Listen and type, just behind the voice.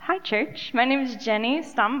Hi, church. My name is Jenny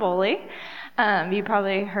Stamboli. You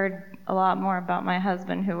probably heard a lot more about my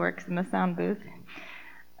husband who works in the sound booth.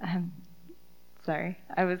 Sorry,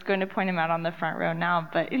 I was going to point him out on the front row now,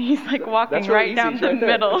 but he's like walking right down the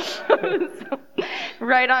middle. So,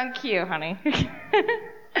 right on cue, honey.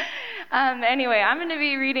 Anyway, I'm going to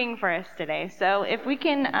be reading for us today. So if we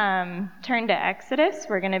can turn to Exodus,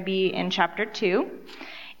 we're going to be in chapter 2,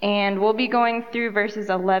 and we'll be going through verses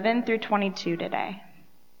 11 through 22 today.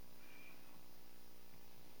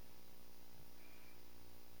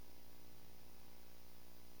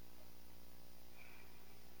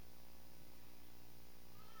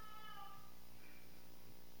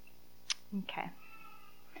 Okay.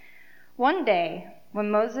 One day, when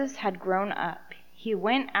Moses had grown up, he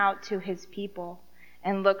went out to his people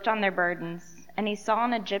and looked on their burdens, and he saw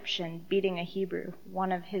an Egyptian beating a Hebrew,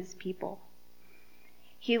 one of his people.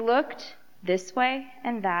 He looked this way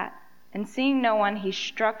and that, and seeing no one, he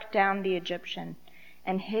struck down the Egyptian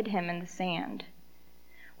and hid him in the sand.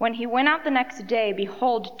 When he went out the next day,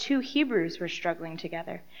 behold, 2 Hebrews were struggling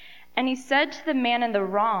together. And he said to the man in the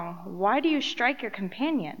wrong, "Why do you strike your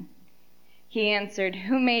companion?" He answered,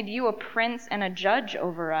 "Who made you a prince and a judge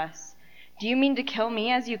over us? Do you mean to kill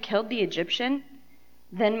me as you killed the Egyptian?"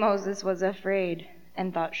 Then Moses was afraid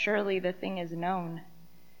and thought, "Surely the thing is known."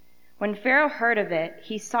 When Pharaoh heard of it,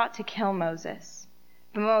 he sought to kill Moses.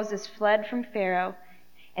 But Moses fled from Pharaoh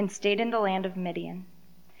and stayed in the land of Midian.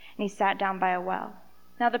 And he sat down by a well.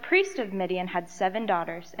 Now the priest of Midian had 7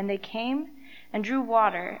 daughters, and they came and drew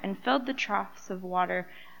water and filled the troughs of water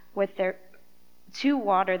to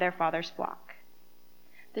water their father's flock.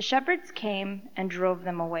 The shepherds came and drove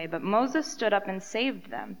them away, but Moses stood up and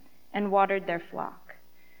saved them and watered their flock.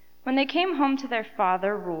 When they came home to their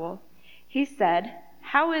father Reuel, he said,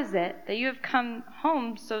 "How is it that you have come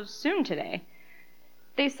home so soon today?"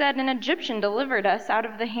 They said, "An Egyptian delivered us out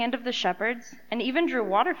of the hand of the shepherds and even drew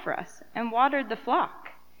water for us and watered the flock."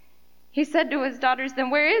 He said to his daughters, "Then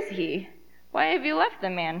where is he? Why have you left the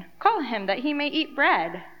man? Call him that he may eat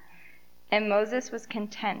bread." And Moses was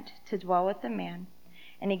content to dwell with the man,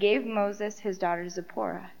 and he gave Moses his daughter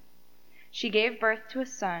Zipporah. She gave birth to a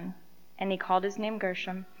son, and he called his name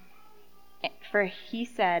Gershom, for he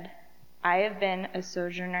said, "I have been a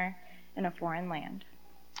sojourner in a foreign land."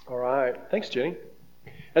 All right. Thanks, Jenny.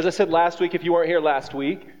 As I said last week, if you weren't here last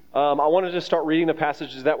week, I wanted to start reading the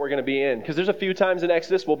passages that we're going to be in, because there's a few times in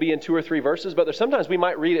Exodus we'll be in 2 or 3 verses, but there's sometimes we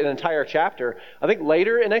might read an entire chapter. I think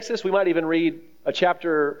later in Exodus we might even read a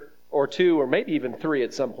chapter or 2, or maybe even 3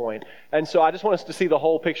 at some point. And so I just want us to see the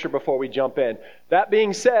whole picture before we jump in. That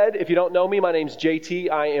being said, if you don't know me, my name's JT.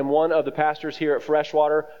 I am one of the pastors here at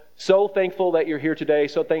Freshwater. So thankful that you're here today.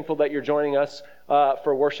 So thankful that you're joining us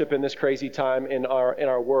for worship in this crazy time in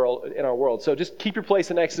our world. So just keep your place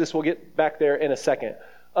in Exodus. We'll get back there in a second.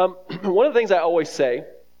 One of the things I always say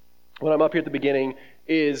when I'm up here at the beginning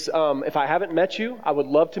is if I haven't met you, I would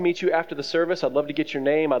love to meet you after the service. I'd love to get your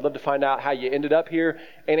name. I'd love to find out how you ended up here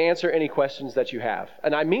and answer any questions that you have.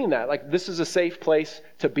 And I mean that. Like, this is a safe place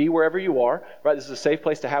to be wherever you are, right? This is a safe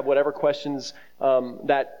place to have whatever questions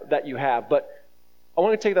that you have. But I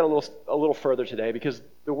want to take that a little further today, because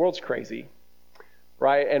the world's crazy,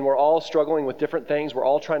 right? And we're all struggling with different things. We're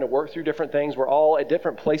all trying to work through different things. We're all at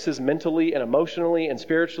different places mentally and emotionally and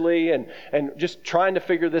spiritually, and just trying to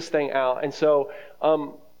figure this thing out. And so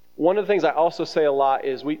one of the things I also say a lot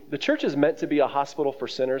is the church is meant to be a hospital for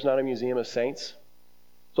sinners, not a museum of saints.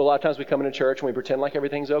 So a lot of times we come into church and we pretend like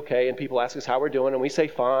everything's okay, and people ask us how we're doing, and we say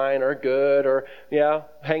fine or good or yeah,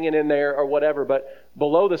 hanging in there or whatever. But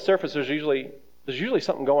below the surface, there's usually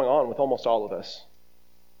something going on with almost all of us.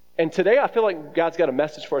 And today I feel like God's got a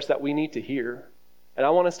message for us that we need to hear, and I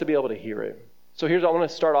want us to be able to hear it. So I want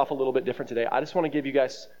to start off a little bit different today. I just want to give you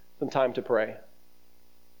guys some time to pray.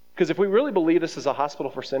 Because if we really believe this is a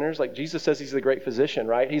hospital for sinners, like Jesus says he's the great physician,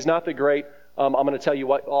 right? He's not the great, I'm going to tell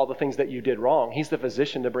you all the things that you did wrong. He's the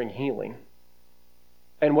physician to bring healing.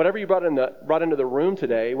 And whatever you brought into the room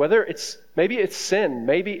today, maybe it's sin,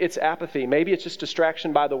 maybe it's apathy, maybe it's just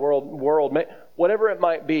distraction by the world, whatever it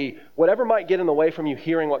might be, whatever might get in the way from you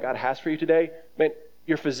hearing what God has for you today, man,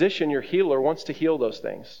 your physician, your healer wants to heal those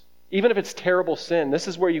things. Even if it's terrible sin, this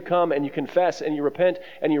is where you come and you confess and you repent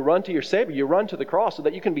and you run to your Savior. You run to the cross so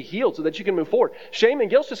that you can be healed, so that you can move forward. Shame and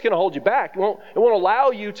guilt's just going to hold you back. It won't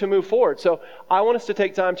allow you to move forward. So I want us to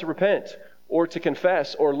take time to repent, or to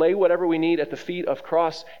confess, or lay whatever we need at the feet of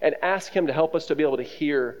cross and ask Him to help us to be able to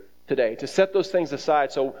hear today, to set those things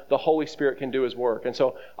aside so the Holy Spirit can do His work. And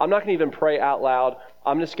so I'm not going to even pray out loud.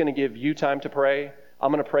 I'm just going to give you time to pray.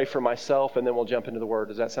 I'm going to pray for myself, and then we'll jump into the Word.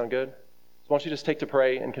 Does that sound good? So why don't you just take to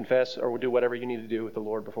pray and confess, or we'll do whatever you need to do with the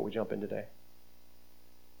Lord before we jump in today.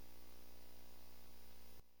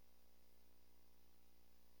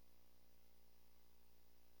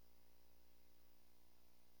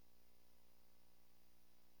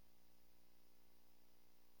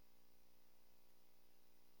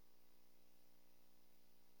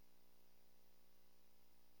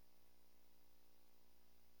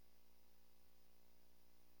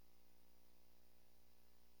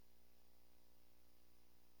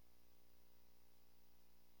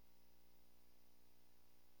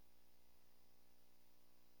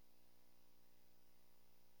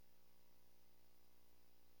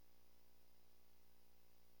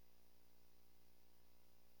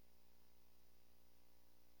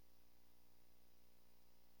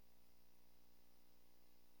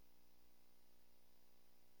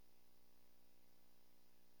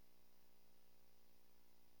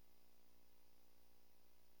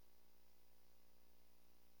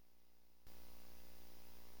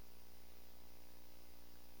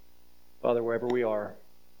 Father, wherever we are,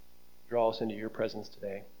 draw us into your presence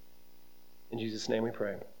today. In Jesus' name we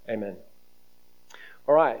pray. Amen.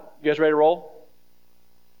 All right. You guys ready to roll?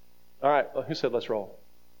 All right. Well, who said let's roll?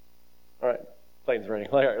 All right. Clayton's ready.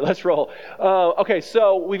 All right, let's roll. Okay,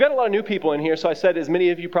 so we've got a lot of new people in here. So I said, as many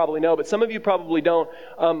of you probably know, but some of you probably don't.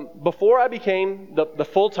 Before I became the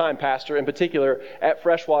full-time pastor, in particular, at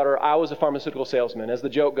Freshwater, I was a pharmaceutical salesman. As the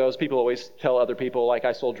joke goes, people always tell other people, like,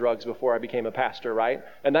 I sold drugs before I became a pastor, right?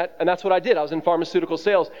 And that's what I did. I was in pharmaceutical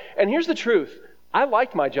sales. And here's the truth. I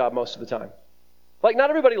liked my job most of the time. Like, not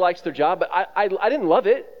everybody likes their job, but I didn't love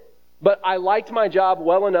it. But I liked my job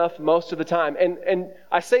well enough most of the time. And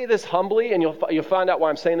I say this humbly, and you'll find out why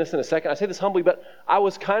I'm saying this in a second. I say this humbly, but I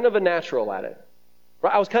was kind of a natural at it.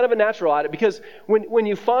 Right? I was kind of a natural at it because when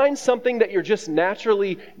you find something that you're just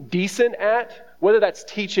naturally decent at, whether that's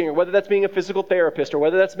teaching or whether that's being a physical therapist or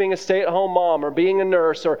whether that's being a stay-at-home mom or being a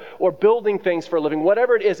nurse or building things for a living,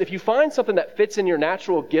 whatever it is, if you find something that fits in your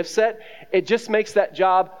natural gift set, it just makes that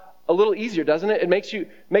job a little easier, doesn't it? It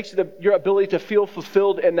makes your ability to feel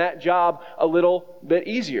fulfilled in that job a little bit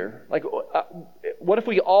easier. Like, what if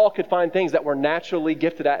we all could find things that we're naturally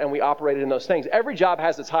gifted at and we operated in those things? Every job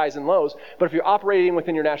has its highs and lows, but if you're operating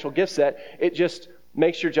within your natural gift set, it just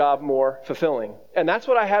makes your job more fulfilling. And that's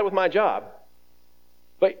what I had with my job.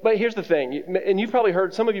 But here's the thing, and you've probably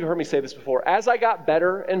heard, some of you have heard me say this before, as I got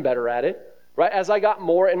better and better at it, right? As I got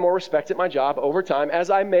more and more respect at my job over time, as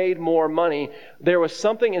I made more money, there was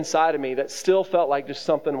something inside of me that still felt like just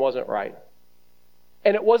something wasn't right.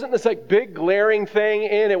 And it wasn't this like big glaring thing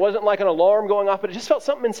it wasn't like an alarm going off, but it just felt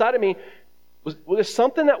something inside of me was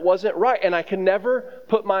something that wasn't right. And I could never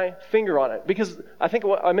put my finger on it because I think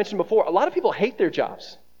what I mentioned before, a lot of people hate their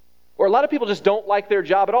jobs. Or a lot of people just don't like their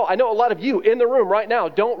job at all. I know a lot of you in the room right now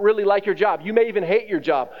don't really like your job. You may even hate your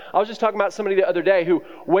job. I was just talking about somebody the other day who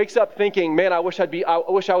wakes up thinking, man, I wish I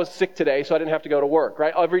was sick today so I didn't have to go to work,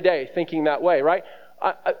 right? Every day thinking that way, right?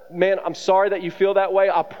 Man, I'm sorry that you feel that way.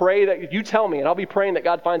 I pray that you tell me, and I'll be praying that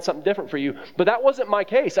God finds something different for you. But that wasn't my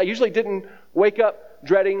case. I usually didn't wake up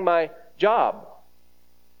dreading my job.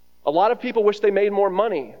 A lot of people wish they made more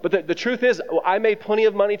money. But the truth is, I made plenty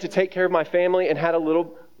of money to take care of my family and had a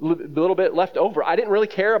little bit left over. I didn't really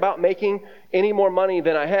care about making any more money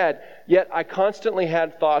than I had, yet I constantly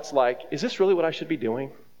had thoughts like, is this really what I should be doing?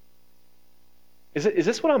 Is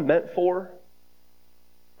this what I'm meant for?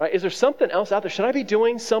 Right? Is there something else out there? Should I be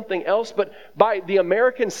doing something else? But by the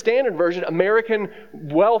American Standard Version, American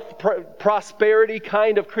wealth, prosperity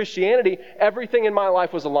kind of Christianity, everything in my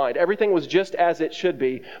life was aligned. Everything was just as it should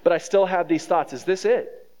be. But I still have these thoughts. Is this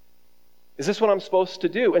it? Is this what I'm supposed to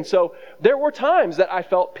do? And so there were times that I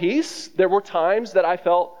felt peace. There were times that I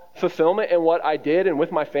felt fulfillment in what I did and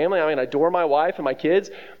with my family. I mean, I adore my wife and my kids.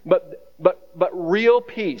 But real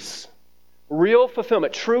peace, real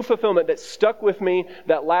fulfillment, true fulfillment that stuck with me,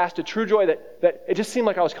 that lasted, true joy that it just seemed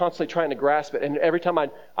like I was constantly trying to grasp it. And every time I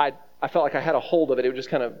felt like I had a hold of it, it would just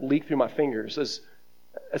kind of leak through my fingers. As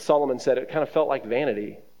Solomon said, it kind of felt like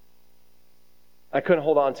vanity. I couldn't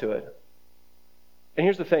hold on to it. And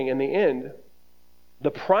here's the thing, in the end,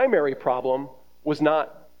 the primary problem was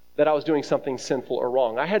not that I was doing something sinful or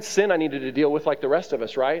wrong. I had sin I needed to deal with like the rest of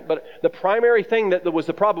us, right? But the primary thing that was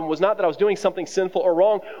the problem was not that I was doing something sinful or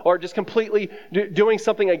wrong or just completely doing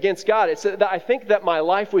something against God. It's that I think that my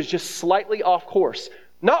life was just slightly off course.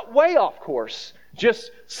 Not way off course, just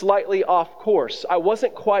slightly off course. I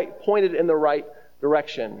wasn't quite pointed in the right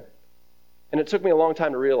direction. And it took me a long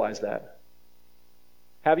time to realize that.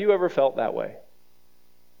 Have you ever felt that way?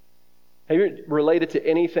 Have you related to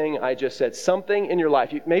anything I just said? Something in your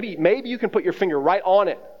life. Maybe you can put your finger right on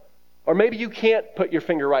it. Or maybe you can't put your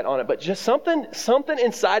finger right on it. But just something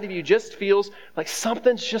inside of you just feels like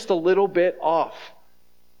something's just a little bit off.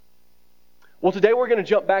 Well, today we're going to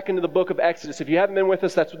jump back into the book of Exodus. If you haven't been with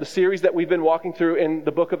us, that's the series that we've been walking through in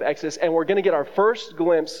the book of Exodus. And we're going to get our first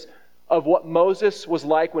glimpse of what Moses was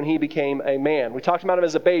like when he became a man. We talked about him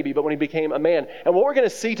as a baby, but when he became a man. And what we're going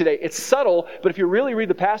to see today, it's subtle, but if you really read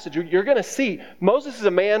the passage, you're going to see Moses is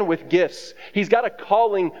a man with gifts. He's got a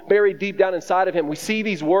calling buried deep down inside of him. We see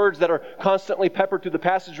these words that are constantly peppered through the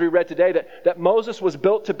passage we read today, that Moses was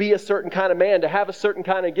built to be a certain kind of man, to have a certain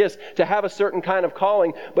kind of gifts, to have a certain kind of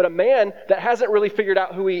calling, but a man that hasn't really figured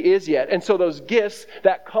out who he is yet. And so those gifts,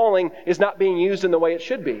 that calling, is not being used in the way it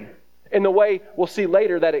should be. In the way we'll see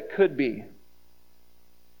later that it could be.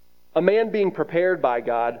 A man being prepared by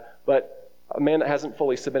God, but a man that hasn't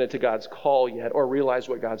fully submitted to God's call yet or realized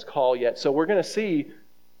what God's call yet. So we're going to see,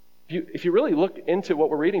 if you really look into what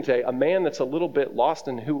we're reading today, a man that's a little bit lost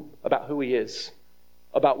about who he is,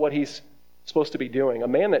 about what he's supposed to be doing. A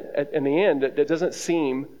man that, in the end,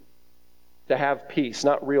 that to have peace,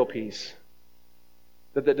 not real peace,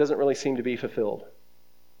 that doesn't really seem to be fulfilled.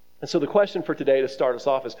 And so the question for today to start us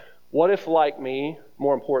off is, what if, like me,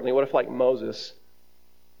 more importantly, what if, like Moses,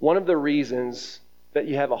 one of the reasons that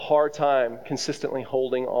you have a hard time consistently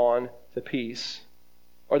holding on to peace,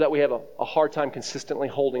 or that we have a hard time consistently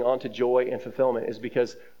holding on to joy and fulfillment, is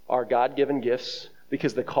because our God-given gifts,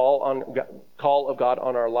 because the call of God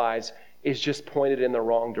on our lives is just pointed in the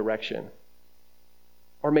wrong direction.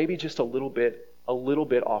 Or maybe just a little bit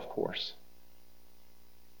off course.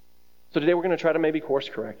 So today we're going to try to maybe course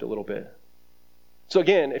correct a little bit. So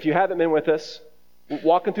again, if you haven't been with us,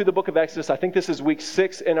 walking through the book of Exodus, I think this is week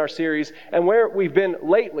 6 in our series. And where we've been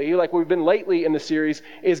lately in the series,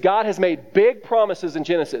 is God has made big promises in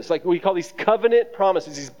Genesis. Like we call these covenant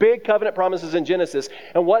promises, these big covenant promises in Genesis.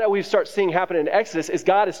 And what we start seeing happen in Exodus is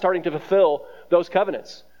God is starting to fulfill those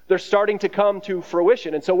covenants. They're starting to come to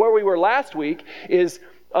fruition. And so where we were last week is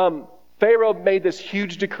Pharaoh made this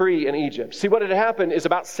huge decree in Egypt. See, what had happened is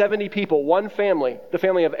about 70 people, one family, the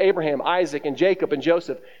family of Abraham, Isaac, and Jacob, and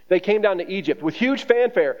Joseph, they came down to Egypt with huge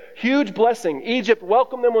fanfare, huge blessing. Egypt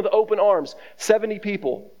welcomed them with open arms, 70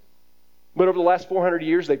 people. But over the last 400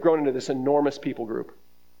 years, they've grown into this enormous people group.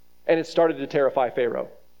 And it started to terrify Pharaoh,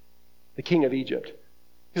 the king of Egypt.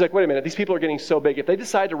 He's like, wait a minute, these people are getting so big. If they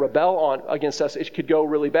decide to rebel against us, it could go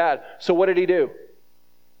really bad. So what did he do?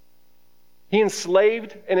 He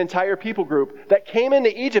enslaved an entire people group that came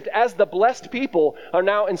into Egypt as the blessed people are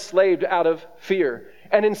now enslaved out of fear.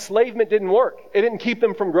 And enslavement didn't work. It didn't keep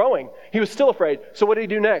them from growing. He was still afraid. So what did he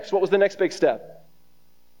do next? What was the next big step?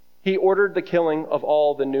 He ordered the killing of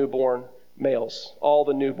all the newborn males, all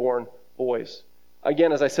the newborn boys.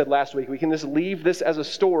 Again, as I said last week, we can just leave this as a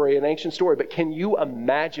story, an ancient story, but can you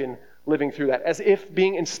imagine living through that? As if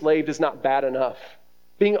being enslaved is not bad enough.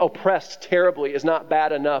 Being oppressed terribly is not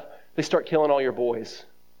bad enough. They start killing all your boys.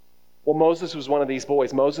 Well, Moses was one of these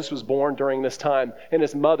boys. Moses was born during this time, and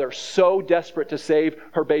his mother, so desperate to save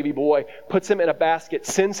her baby boy, puts him in a basket,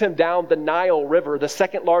 sends him down the Nile River, the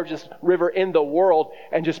second largest river in the world,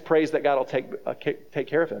 and just prays that God will take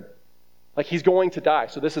care of him. Like he's going to die.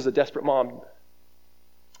 So this is a desperate mom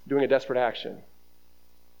doing a desperate action.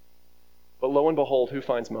 But lo and behold, who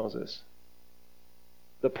finds Moses?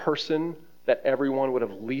 The person that everyone would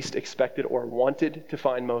have least expected or wanted to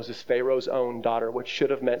find Moses, Pharaoh's own daughter, which should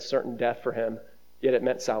have meant certain death for him, yet it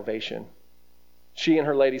meant salvation. She and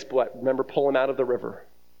her ladies remember pull him out of the river.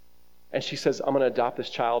 And she says, I'm going to adopt this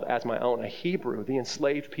child as my own, a Hebrew, the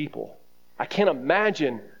enslaved people. I can't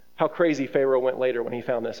imagine how crazy Pharaoh went later when he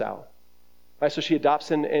found this out. Right, so she adopts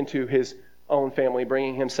him into his own family,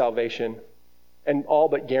 bringing him salvation, and all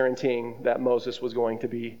but guaranteeing that Moses was going to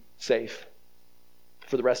be safe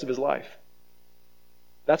for the rest of his life.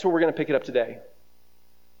 That's where we're going to pick it up today.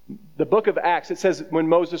 The book of Acts, it says when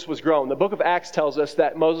Moses was grown. The book of Acts tells us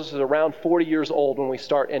that Moses is around 40 years old when we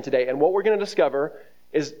start in today. And what we're going to discover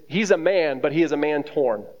is he's a man, but he is a man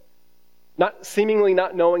torn. Seemingly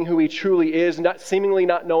not knowing who he truly is, seemingly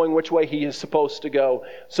not knowing which way he is supposed to go.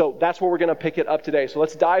 So that's where we're going to pick it up today. So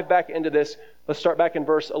let's dive back into this. Let's start back in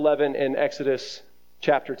verse 11 in Exodus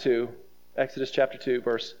chapter 2. Exodus chapter 2,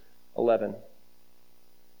 verse 11.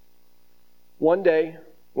 One day,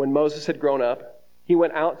 when Moses had grown up, he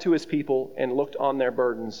went out to his people and looked on their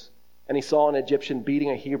burdens, and he saw an Egyptian beating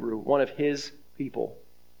a Hebrew, one of his people.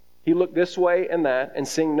 He looked this way and that, and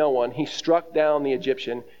seeing no one, he struck down the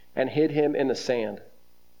Egyptian and hid him in the sand.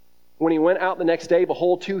 When he went out the next day,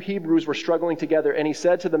 behold, 2 Hebrews were struggling together, and he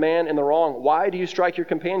said to the man in the wrong, why do you strike your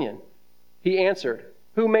companion? He answered,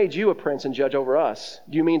 who made you a prince and judge over us?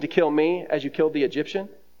 Do you mean to kill me as you killed the Egyptian?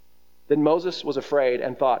 Then Moses was afraid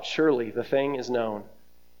and thought, surely the thing is known.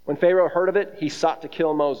 When Pharaoh heard of it, he sought to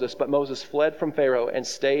kill Moses, but Moses fled from Pharaoh and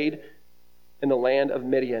stayed in the land of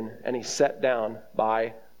Midian, and he sat down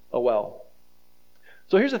by a well.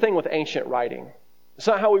 So here's the thing with ancient writing. It's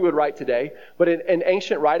not how we would write today, but in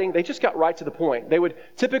ancient writing, they just got right to the point. They would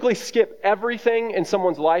typically skip everything in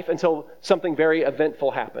someone's life until something very eventful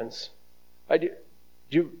happens. Do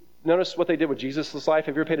you notice what they did with Jesus' life?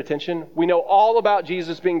 Have you ever paid attention? We know all about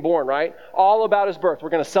Jesus being born, right? All about his birth. We're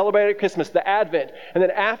going to celebrate at Christmas, the Advent. And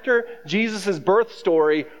then after Jesus' birth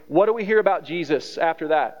story, what do we hear about Jesus after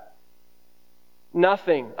that?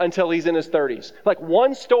 Nothing until he's in his 30s. Like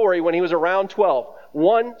one story when he was around 12.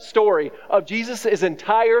 One story of Jesus'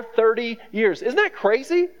 entire 30 years. Isn't that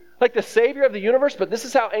crazy? Like the Savior of the universe, but this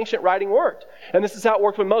is how ancient writing worked. And this is how it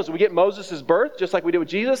worked with Moses. We get Moses' birth, just like we did with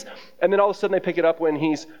Jesus, and then all of a sudden they pick it up when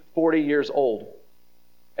he's 40 years old.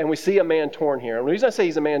 And we see a man torn here. And the reason I say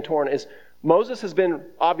he's a man torn is Moses has been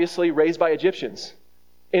obviously raised by Egyptians.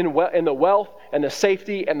 in the wealth and the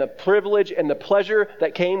safety and the privilege and the pleasure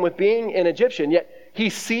that came with being an Egyptian. Yet he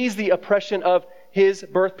sees the oppression of his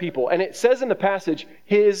birth people. And it says in the passage,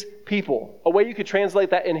 his people. A way you could translate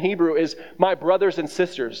that in Hebrew is my brothers and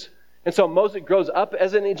sisters. And so Moses grows up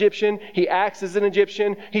as an Egyptian. He acts as an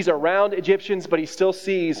Egyptian. He's around Egyptians, but he still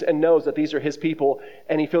sees and knows that these are his people,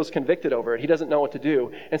 and he feels convicted over it. He doesn't know what to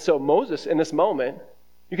do. And so Moses, in this moment,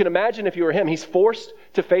 you can imagine if you were him, he's forced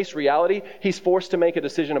to face reality. He's forced to make a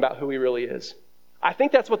decision about who he really is. I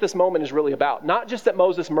think that's what this moment is really about. Not just that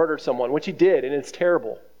Moses murdered someone, which he did, and it's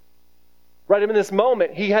terrible. Right, in this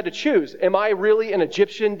moment, he had to choose. Am I really an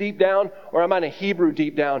Egyptian deep down, or am I a Hebrew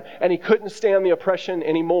deep down? And he couldn't stand the oppression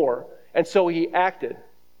anymore. And so he acted.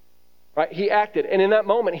 Right? He acted. And in that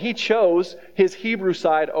moment, he chose his Hebrew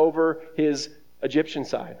side over his Egyptian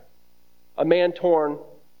side. A man torn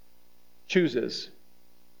chooses.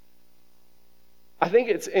 I think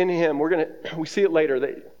it's in him. We see it later.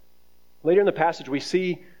 Later in the passage, we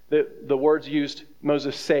see the words used,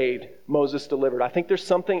 Moses saved, Moses delivered. I think there's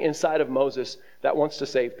something inside of Moses that wants to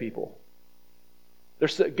save people.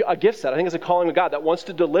 There's a gift set. I think it's a calling of God that wants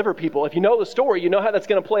to deliver people. If you know the story, you know how that's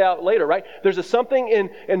going to play out later, right? There's something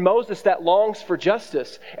in Moses that longs for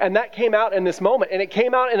justice. And that came out in this moment. And it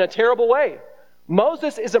came out in a terrible way.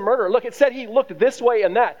 Moses is a murderer. Look, it said he looked this way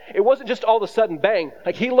and that. It wasn't just all of a sudden, bang.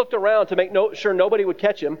 Like he looked around to make sure nobody would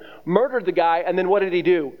catch him, murdered the guy, and then what did he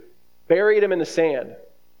do? Buried him in the sand.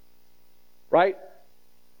 Right?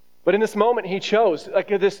 But in this moment, he chose like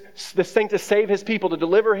this thing to save his people, to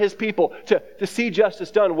deliver his people, to see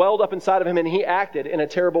justice done, welled up inside of him, and he acted in a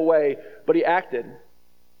terrible way, but he acted.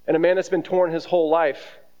 And a man that's been torn his whole life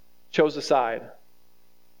chose a side.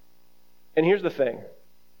 And here's the thing.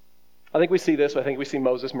 I think we see this. I think we see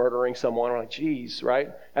Moses murdering someone. We're like, geez, right?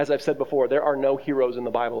 As I've said before, there are no heroes in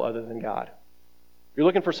the Bible other than God. If you're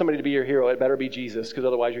looking for somebody to be your hero, it better be Jesus, because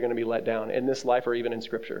otherwise you're going to be let down in this life or even in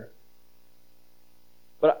Scripture.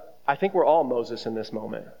 But I think we're all Moses in this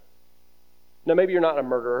moment. Now, maybe you're not a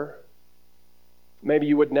murderer. Maybe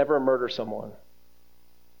you would never murder someone.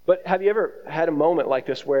 But have you ever had a moment like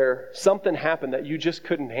this where something happened that you just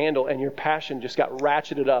couldn't handle and your passion just got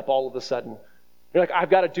ratcheted up all of a sudden? You're like,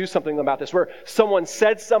 I've got to do something about this. Where someone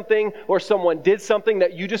said something or someone did something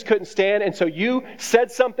that you just couldn't stand, and so you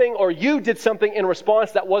said something or you did something in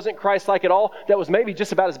response that wasn't Christ-like at all, that was maybe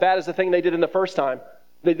just about as bad as the thing they did in the first time.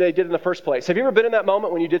 They did in the first place. Have you ever been in that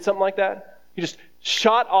moment when you did something like that? You just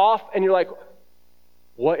shot off and you're like,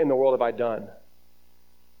 what in the world have I done?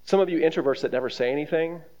 Some of you introverts that never say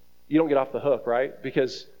anything, you don't get off the hook, right?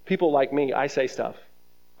 Because people like me, I say stuff.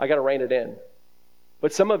 I got to rein it in.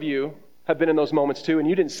 But some of you have been in those moments too, and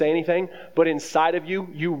you didn't say anything, but inside of you,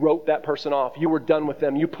 you wrote that person off. You were done with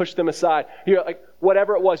them. You pushed them aside. You're like,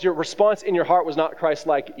 whatever it was, your response in your heart was not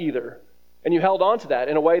Christ-like either. And you held on to that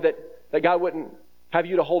in a way that God wouldn't have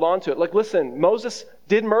you to hold on to it. Like, listen, Moses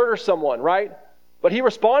did murder someone, right? But he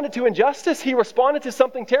responded to injustice. He responded to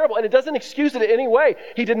something terrible, and it doesn't excuse it in any way.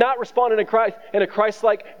 He did not respond in a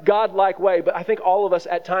Christ-like, God-like way. But I think all of us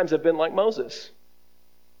at times have been like Moses.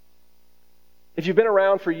 If you've been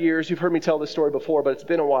around for years, you've heard me tell this story before, but it's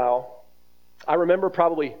been a while. I remember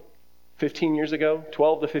probably 15 years ago,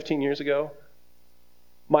 12 to 15 years ago,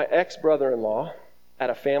 my ex-brother-in-law at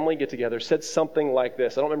a family get-together said something like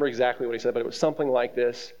this. I don't remember exactly what he said, but it was something like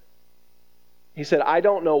this. He said, I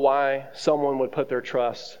don't know why someone would put their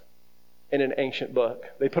trust in an ancient book.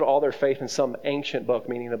 They put all their faith in some ancient book,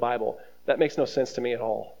 meaning the Bible. That makes no sense to me at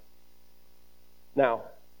all. Now,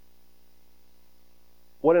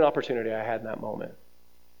 what an opportunity I had in that moment.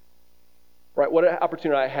 Right? What an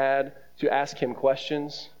opportunity I had to ask him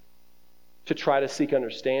questions, to try to seek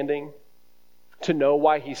understanding, to know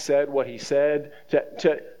why he said what he said,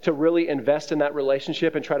 to really invest in that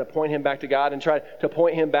relationship and try to point him back to God and try to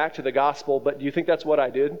point him back to the gospel. But do you think that's what I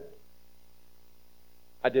did?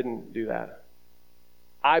 I didn't do that.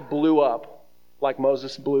 I blew up like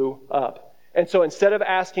Moses blew up. And so instead of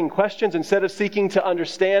asking questions, instead of seeking to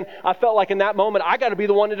understand, I felt like in that moment, I got to be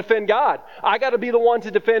the one to defend God. I got to be the one to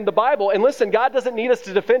defend the Bible. And listen, God doesn't need us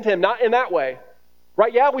to defend him, not in that way.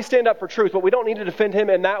 Right? Yeah, we stand up for truth, but we don't need to defend him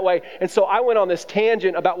in that way. And so I went on this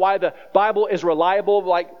tangent about why the Bible is reliable,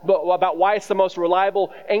 about why it's the most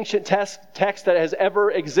reliable ancient text that has ever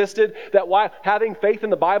existed, that why having faith in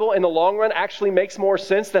the Bible in the long run actually makes more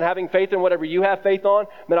sense than having faith in whatever you have faith on.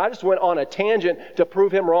 Man, I just went on a tangent to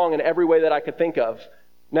prove him wrong in every way that I could think of.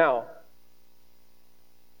 Now,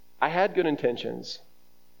 I had good intentions.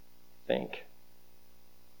 I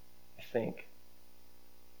think.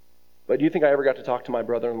 But do you think I ever got to talk to my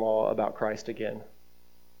brother-in-law about Christ again?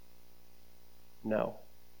 No.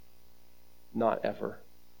 Not ever.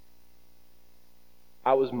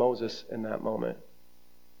 I was Moses in that moment.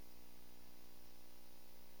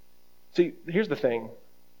 See, here's the thing.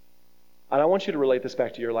 And I want you to relate this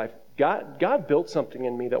back to your life. God built something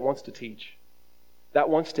in me that wants to teach, that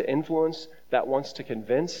wants to influence, that wants to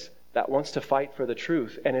convince, that wants to fight for the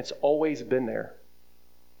truth. And it's always been there.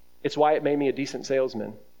 It's why it made me a decent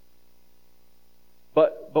salesman.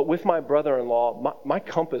 But with my brother-in-law, my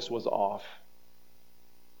compass was off.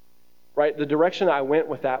 Right? The direction I went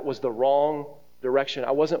with that was the wrong direction.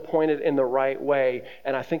 I wasn't pointed in the right way.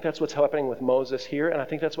 And I think that's what's happening with Moses here. And I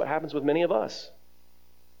think that's what happens with many of us.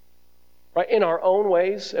 Right? In our own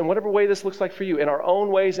ways, and whatever way this looks like for you, in our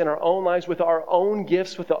own ways, in our own lives, with our own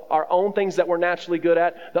gifts, with our own things that we're naturally good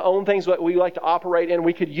at, the own things that we like to operate in,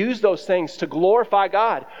 we could use those things to glorify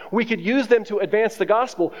God. We could use them to advance the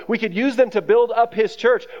gospel. We could use them to build up His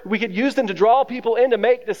church. We could use them to draw people in to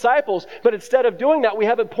make disciples. But instead of doing that, we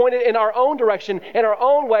have it pointed in our own direction, in our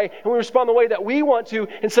own way, and we respond the way that we want to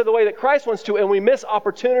instead of the way that Christ wants to, and we miss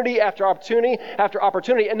opportunity after opportunity after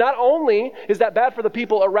opportunity. And not only is that bad for the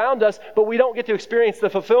people around us, but we don't get to experience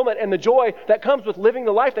the fulfillment and the joy that comes with living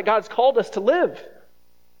the life that God's called us to live.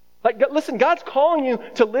 Listen, God's calling you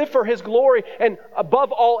to live for His glory and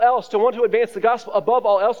above all else, to want to advance the gospel above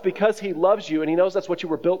all else because He loves you and He knows that's what you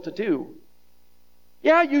were built to do.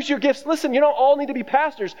 Yeah, use your gifts. Listen, you don't all need to be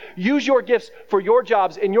pastors. Use your gifts for your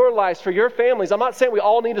jobs, in your lives, for your families. I'm not saying we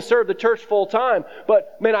all need to serve the church full time,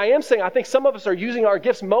 but man, I am saying I think some of us are using our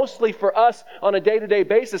gifts mostly for us on a day-to-day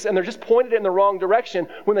basis, and they're just pointed in the wrong direction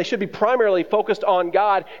when they should be primarily focused on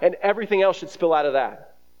God, and everything else should spill out of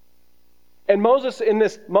that. And Moses in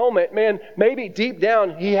this moment, man, maybe deep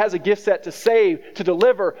down he has a gift set to save, to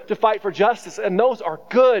deliver, to fight for justice, and those are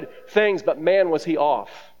good things, but man, was he off.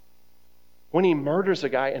 When he murders a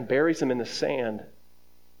guy and buries him in the sand.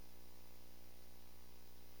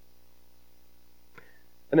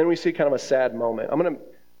 And then we see kind of a sad moment.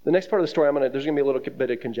 The next part of the story, there's going to be a little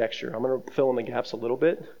bit of conjecture. I'm going to fill in the gaps a little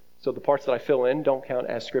bit. So the parts that I fill in don't count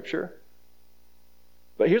as scripture.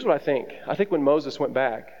 But here's what I think. I think when Moses went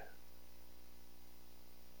back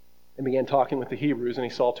and began talking with the Hebrews and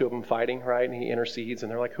he saw two of them fighting, right? And he intercedes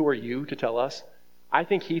and they're like, who are you to tell us? I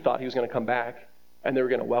think he thought he was going to come back and they were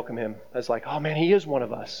going to welcome him as like, oh man, he is one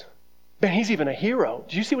of us. Man, he's even a hero.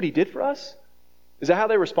 Did you see what he did for us? Is that how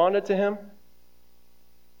they responded to him?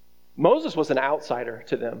 Moses was an outsider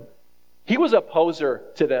to them. He was a poser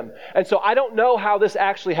to them. And so I don't know how this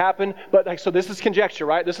actually happened, but so this is conjecture,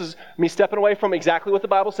 right? This is me stepping away from exactly what the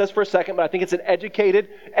Bible says for a second, but I think it's an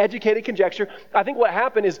educated conjecture. I think what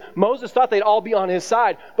happened is Moses thought they'd all be on his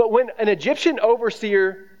side. But when an Egyptian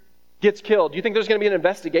overseer gets killed, do you think there's going to be an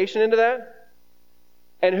investigation into that?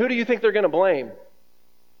 And who do you think they're going to blame?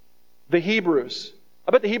 The Hebrews.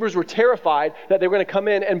 I bet the Hebrews were terrified that they were going to come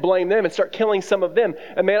in and blame them and start killing some of them.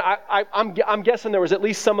 And man, I'm guessing there was at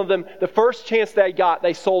least some of them, the first chance they got,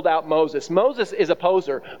 they sold out Moses. Moses is a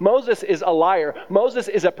poser. Moses is a liar. Moses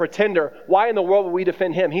is a pretender. Why in the world would we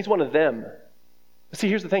defend him? He's one of them. See,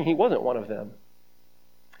 here's the thing. He wasn't one of them.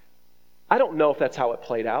 I don't know if that's how it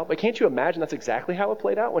played out, but can't you imagine that's exactly how it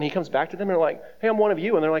played out? When he comes back to them and they're like, hey, I'm one of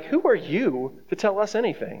you. And they're like, who are you to tell us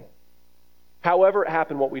anything? However it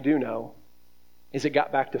happened, what we do know is it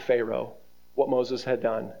got back to Pharaoh, what Moses had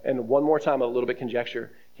done. And one more time, a little bit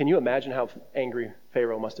conjecture. Can you imagine how angry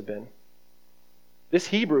Pharaoh must have been? This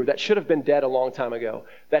Hebrew that should have been dead a long time ago,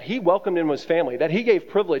 that he welcomed into his family, that he gave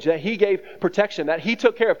privilege, that he gave protection, that he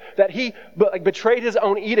took care of, that he betrayed his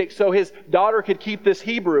own edict so his daughter could keep this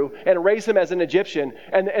Hebrew and raise him as an Egyptian.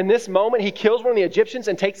 And in this moment, he kills one of the Egyptians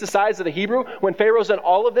and takes the sides of the Hebrew when Pharaoh's done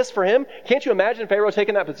all of this for him. Can't you imagine Pharaoh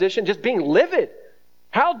taking that position, just being livid?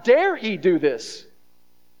 How dare he do this?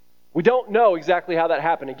 We don't know exactly how that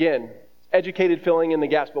happened. Again, educated filling in the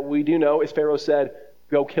gaps, but what we do know is Pharaoh said,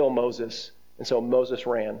 go kill Moses. And so Moses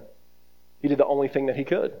ran. He did the only thing that he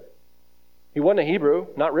could. He wasn't a Hebrew,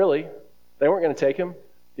 not really. They weren't going to take him.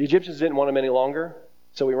 The Egyptians didn't want him any longer,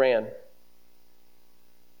 so he ran.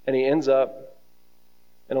 And he ends up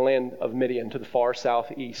in a land of Midian to the far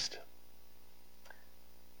southeast.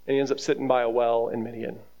 And he ends up sitting by a well in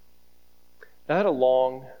Midian. Now, I had a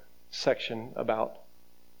long section about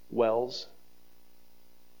wells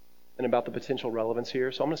and about the potential relevance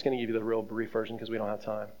here, so I'm just going to give you the real brief version because we don't have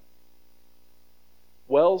time.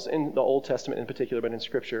 Wells in the Old Testament in particular, but in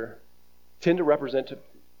Scripture, tend to represent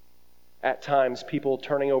at times people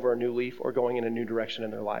turning over a new leaf or going in a new direction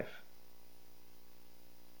in their life.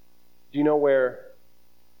 Do you know where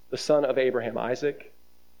the son of Abraham, Isaac,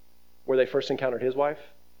 where they first encountered his wife?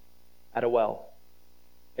 At a well.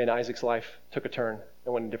 And Isaac's life took a turn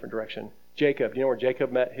and went in a different direction. Jacob, do you know where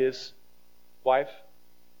Jacob met his wife?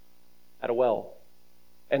 At a well.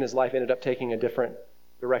 And his life ended up taking a different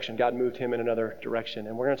direction. God moved him in another direction.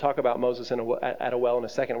 And we're going to talk about Moses at a well in a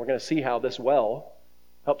second. We're going to see how this well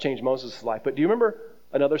helped change Moses' life. But do you remember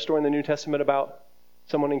another story in the New Testament about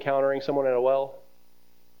someone encountering someone at a well?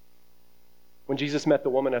 When Jesus met the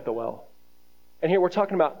woman at the well. And here we're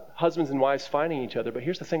talking about husbands and wives finding each other. But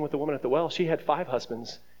here's the thing with the woman at the well. She had 5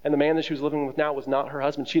 husbands. And the man that she was living with now was not her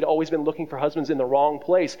husband. She'd always been looking for husbands in the wrong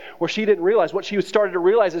place. Where she didn't realize, what she started to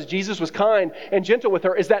realize as Jesus was kind and gentle with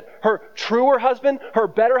her, is that her truer husband, her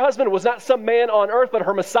better husband, was not some man on earth, but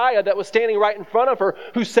her Messiah that was standing right in front of her,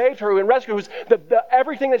 who saved her and rescued her.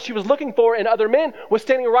 Everything that she was looking for in other men was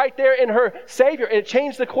standing right there in her Savior. And it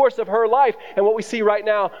changed the course of her life. And what we see right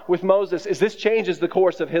now with Moses is this changes the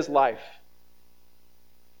course of his life.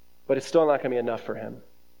 But it's still not going to be enough for him.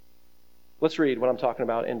 Let's read what I'm talking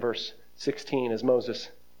about in verse 16 as Moses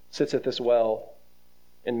sits at this well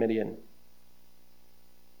in Midian.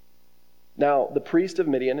 Now, the priest of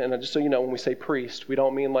Midian, and just so you know, when we say priest, we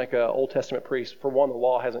don't mean like an Old Testament priest. For one, the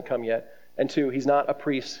law hasn't come yet. And 2, he's not a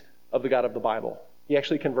priest of the God of the Bible. He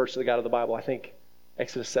actually converts to the God of the Bible. I think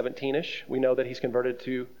Exodus 17-ish. We know that he's converted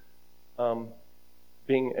to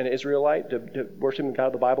being an Israelite, to worshiping the God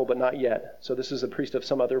of the Bible, but not yet. So this is a priest of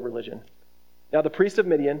some other religion. Now the priest of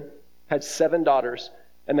Midian had 7 daughters,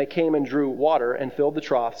 and they came and drew water and filled the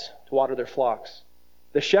troughs to water their flocks.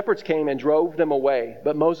 The shepherds came and drove them away,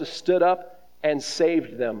 but Moses stood up and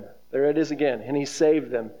saved them. There it is again. And he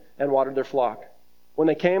saved them and watered their flock. When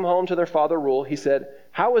they came home to their father Reuel, he said,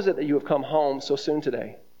 "How is it that you have come home so soon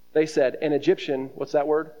today?" They said, "An Egyptian," what's that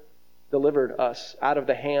word? "Delivered us out of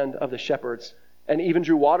the hand of the shepherds, and even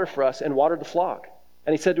drew water for us and watered the flock."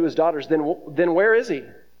 And he said to his daughters, Then where is he?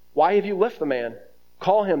 Why have you left the man?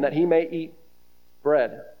 Call him that he may eat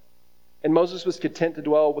bread." And Moses was content to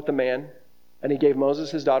dwell with the man, and he gave Moses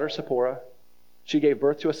his daughter Zipporah. She gave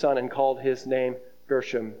birth to a son and called his name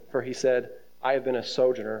Gershom, for he said, "I have been a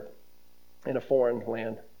sojourner in a foreign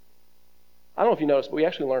land." I don't know if you noticed, but we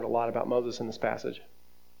actually learned a lot about Moses in this passage.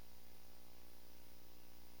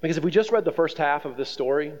 Because if we just read the first half of this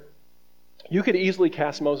story, you could easily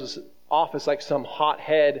cast Moses off as like some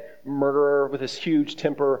hothead murderer with this huge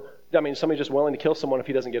temper. I mean, somebody just willing to kill someone if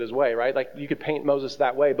he doesn't get his way, right? Like you could paint Moses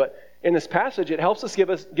that way. But in this passage, it helps us give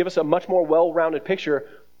us a much more well-rounded picture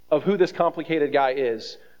of who this complicated guy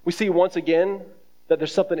is. We see once again that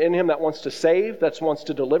there's something in him that wants to save, that wants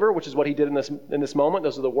to deliver, which is what he did in this moment.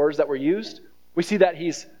 Those are the words that were used. We see that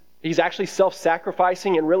he's actually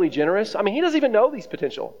self-sacrificing and really generous. I mean, he doesn't even know these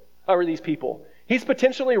people. He's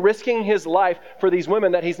potentially risking his life for these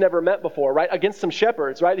women that he's never met before, right? Against some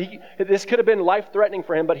shepherds, right? This could have been life-threatening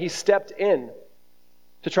for him, but he stepped in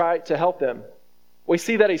to try to help them. We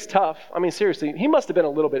see that he's tough. I mean, seriously, he must have been a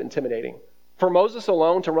little bit intimidating. For Moses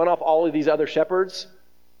alone to run off all of these other shepherds,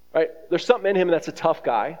 right? There's something in him that's a tough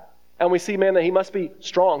guy. And we see, man, that he must be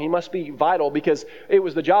strong. He must be vital, because it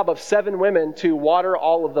was the job of 7 women to water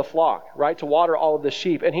all of the flock, right? To water all of the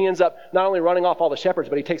sheep. And he ends up not only running off all the shepherds,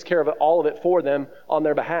 but he takes care of all of it for them on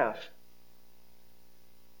their behalf.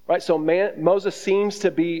 Right? So Moses seems to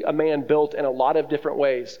be a man built in a lot of different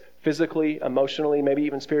ways. Physically, emotionally, maybe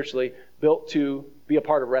even spiritually, built to be a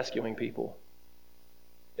part of rescuing people.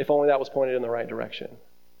 If only that was pointed in the right direction.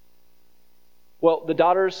 Well, the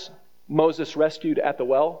daughters Moses rescued at the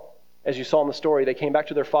well, as you saw in the story, they came back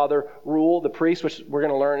to their father Reuel, the priest, which we're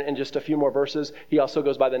going to learn in just a few more verses. He also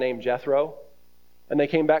goes by the name Jethro. And they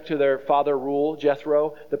came back to their father Reuel,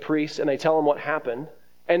 Jethro, the priest, and they tell him what happened.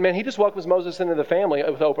 And man, he just welcomes Moses into the family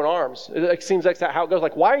with open arms. It seems like that's how it goes.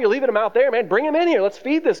 Like, why are you leaving him out there, man? Bring him in here. Let's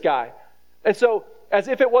feed this guy. And so, as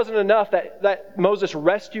if it wasn't enough that Moses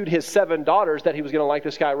rescued his 7 daughters, that he was going to like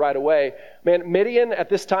this guy right away. Man, Midian at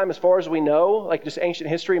this time, as far as we know, like just ancient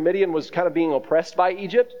history, Midian was kind of being oppressed by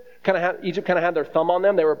Egypt. Egypt kind of had their thumb on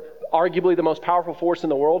them. They were arguably the most powerful force in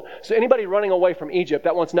the world. So anybody running away from Egypt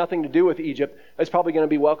that wants nothing to do with Egypt is probably going to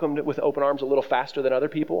be welcomed with open arms a little faster than other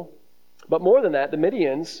people. But more than that, the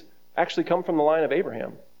Midians actually come from the line of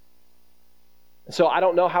Abraham. So I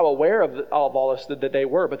don't know how aware of all this that they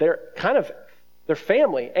were, but they're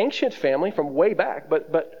family, ancient family from way back,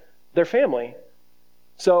 but they're family.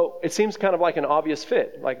 So it seems kind of like an obvious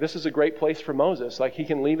fit. Like, this is a great place for Moses. Like, he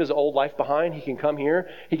can leave his old life behind. He can come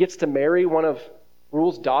here. He gets to marry one of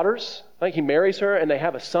Reuel's daughters. Like, he marries her and they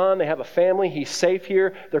have a son. They have a family. He's safe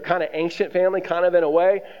here. They're kind of ancient family, kind of in a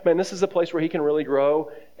way. Man, this is a place where he can really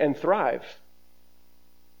grow and thrive.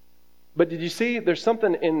 But did you see there's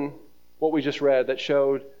something in what we just read that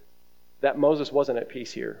showed that Moses wasn't at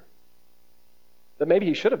peace here? That maybe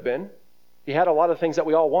he should have been. He had a lot of things that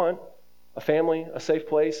we all want. A family, a safe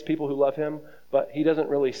place, people who love him, but he doesn't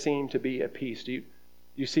really seem to be at peace. Do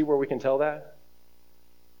you see where we can tell that?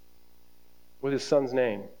 with his son's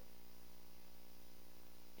name.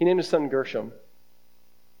 He named his son Gershom,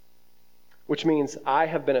 which means I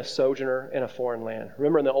have been a sojourner in a foreign land.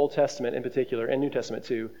 Remember, in the Old Testament in particular, and New Testament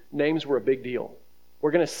too, names were a big deal.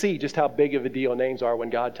 We're going to see just how big of a deal names are when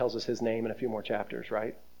God tells us his name in a few more chapters,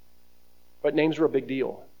 right? But names were a big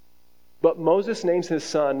deal. But Moses names his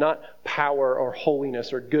son not power or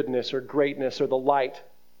holiness or goodness or greatness or the light.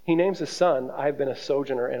 He names his son, I have been a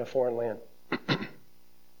sojourner in a foreign land.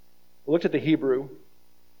 We looked at the Hebrew,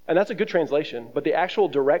 and that's a good translation, but the actual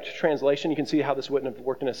direct translation, you can see how this wouldn't have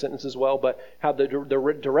worked in a sentence as well, but how the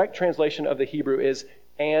direct translation of the Hebrew is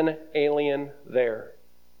an alien there.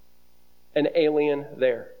 An alien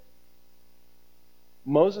there.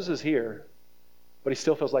 Moses is here, but he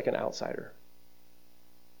still feels like an outsider.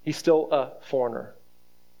 He's still a foreigner.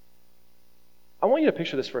 I want you to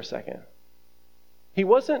picture this for a second. He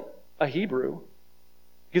wasn't a Hebrew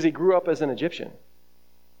because he grew up as an Egyptian.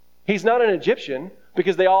 He's not an Egyptian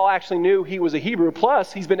because they all actually knew he was a Hebrew.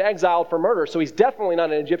 Plus, he's been exiled for murder, so he's definitely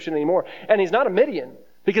not an Egyptian anymore. And he's not a Midian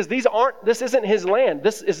because this isn't his land.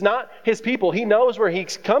 This is not his people. He knows where he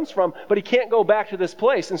comes from, but he can't go back to this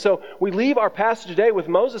place. And so we leave our passage today with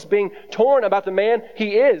Moses being torn about the man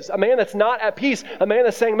he is, a man that's not at peace, a man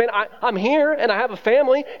that's saying, man, I'm here and I have a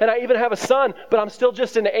family and I even have a son, but I'm still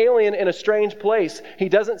just an alien in a strange place. He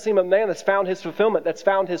doesn't seem a man that's found his fulfillment, that's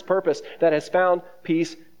found his purpose, that has found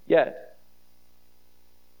peace yet.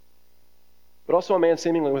 But also a man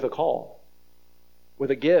seemingly with a call,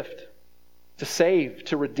 with a gift to save,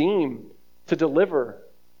 to redeem, to deliver.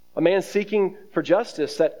 A man seeking for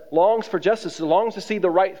justice, that longs for justice, that longs to see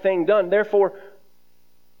the right thing done. Therefore,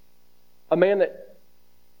 a man that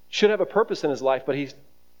should have a purpose in his life, but he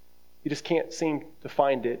just can't seem to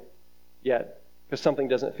find it yet because something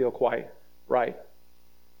doesn't feel quite right.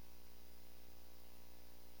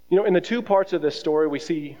 You know, in the two parts of this story, we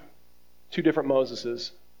see two different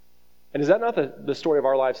Moseses. And is that not the story of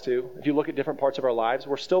our lives too? If you look at different parts of our lives,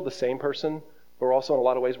 we're still the same person, but we're also in a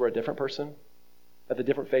lot of ways we're a different person at the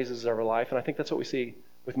different phases of our life. And I think that's what we see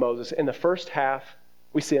with Moses. In the first half,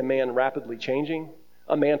 we see a man rapidly changing,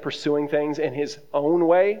 a man pursuing things in his own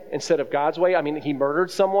way instead of God's way. I mean, he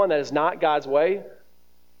murdered someone. That is not God's way,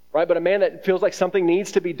 right? But a man that feels like something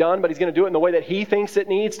needs to be done, but he's going to do it in the way that he thinks it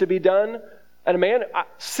needs to be done. And a man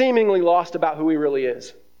seemingly lost about who he really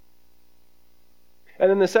is. And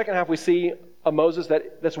then in the second half, we see a Moses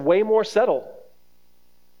that's way more settled.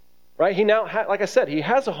 Right? He now, like I said, he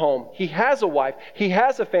has a home. He has a wife. He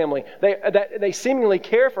has a family. They seemingly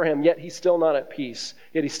care for him, yet he's still not at peace.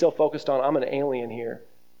 Yet he's still focused on, I'm an alien here.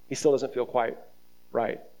 He still doesn't feel quite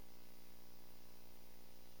right.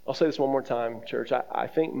 I'll say this one more time, church. I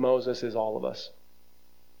think Moses is all of us.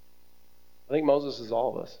 I think Moses is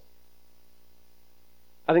all of us.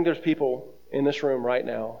 I think there's people in this room right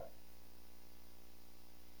now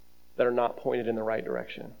that are not pointed in the right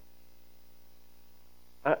direction.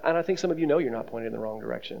 And I think some of you know you're not pointed in the wrong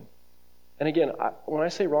direction. And again, when I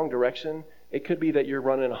say wrong direction, it could be that you're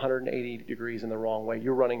running 180 degrees in the wrong way.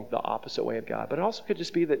 You're running the opposite way of God. But it also could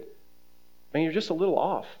just be that, man, you're just a little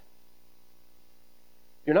off.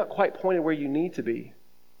 You're not quite pointed where you need to be.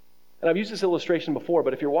 And I've used this illustration before,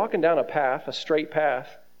 but if you're walking down a path, a straight path,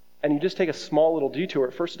 and you just take a small little detour,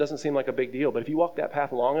 at first it doesn't seem like a big deal. But if you walk that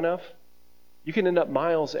path long enough, you can end up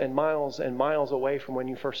miles and miles and miles away from when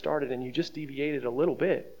you first started, and you just deviated a little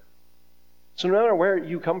bit. So no matter where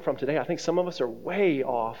you come from today, I think some of us are way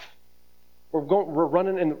off. We're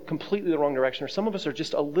running in completely the wrong direction, or some of us are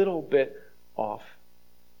just a little bit off.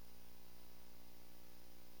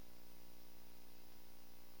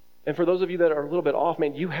 And for those of you that are a little bit off,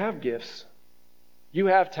 man, you have gifts. You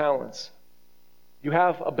have talents. You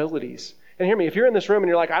have abilities. And hear me, if you're in this room and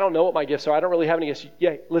you're like, I don't know what my gifts are, I don't really have any gifts.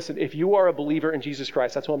 Yeah, listen, if you are a believer in Jesus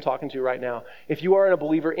Christ, that's what I'm talking to right now. If you are a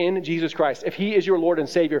believer in Jesus Christ, if He is your Lord and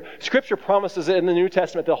Savior, Scripture promises it in the New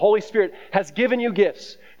Testament, the Holy Spirit has given you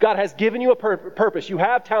gifts. God has given you a purpose. You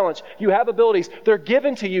have talents. You have abilities. They're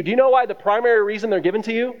given to you. Do you know why the primary reason they're given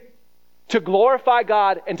to you? To glorify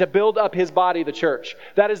God and to build up His body, the church.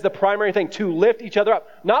 That is the primary thing, to lift each other up.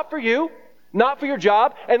 Not for you. Not for your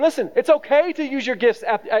job. And listen, it's okay to use your gifts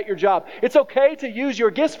at your job. It's okay to use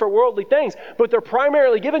your gifts for worldly things, but they're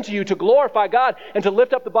primarily given to you to glorify God and to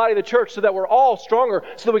lift up the body of the church so that we're all stronger,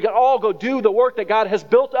 so that we can all go do the work that God has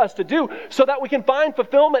built us to do, so that we can find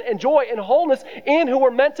fulfillment and joy and wholeness in who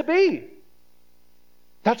we're meant to be.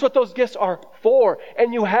 That's what those gifts are for.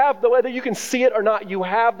 And you have, whether you can see it or not, you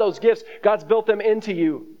have those gifts. God's built them into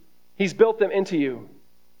you. He's built them into you.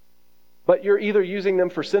 But you're either using them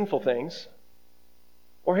for sinful things,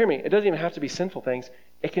 or hear me, it doesn't even have to be sinful things.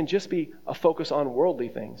 It can just be a focus on worldly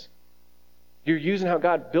things. You're using how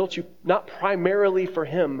God built you, not primarily for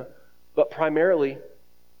Him, but primarily,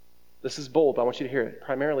 this is bold, but I want you to hear it,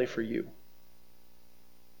 primarily for you.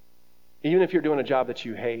 Even if you're doing a job that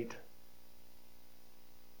you hate,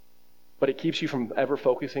 but it keeps you from ever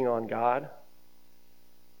focusing on God,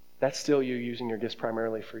 that's still you using your gifts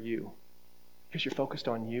primarily for you. Because you're focused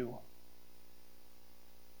on you.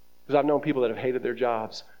 Because I've known people that have hated their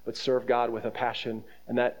jobs, but served God with a passion,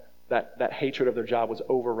 and that hatred of their job was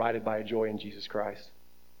overridden by a joy in Jesus Christ.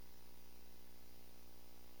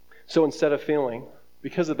 So instead of feeling,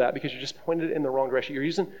 because of that, because you just pointed it in the wrong direction,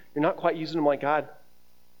 you're not quite using them like God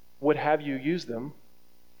would have you use them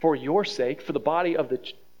for your sake, for the body of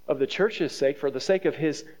the church's sake, for the sake of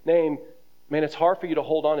His name. Man, it's hard for you to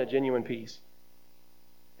hold on to genuine peace.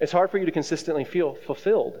 It's hard for you to consistently feel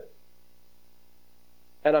fulfilled.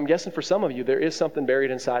 And I'm guessing for some of you, there is something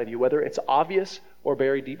buried inside of you, whether it's obvious or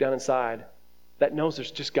buried deep down inside, that knows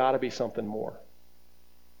there's just got to be something more.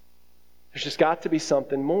 There's just got to be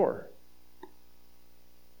something more.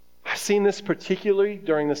 I've seen this particularly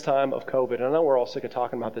during this time of COVID. And I know we're all sick of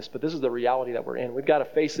talking about this, but this is the reality that we're in. We've got to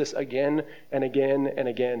face this again and again and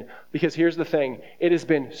again. Because here's the thing. It has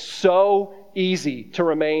been so easy to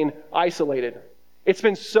remain isolated. It's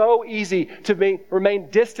been so easy to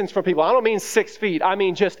remain distanced from people. I don't mean 6 feet. I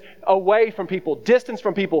mean just away from people, distance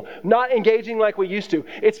from people, not engaging like we used to.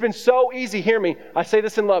 It's been so easy, hear me, I say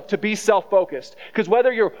this in love, to be self-focused. Because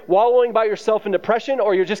whether you're wallowing by yourself in depression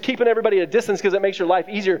or you're just keeping everybody at a distance because it makes your life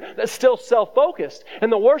easier, that's still self-focused.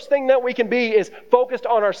 And the worst thing that we can be is focused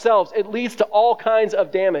on ourselves. It leads to all kinds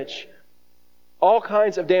of damage. All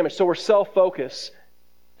kinds of damage. So we're self-focused.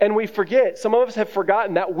 And we forget, some of us have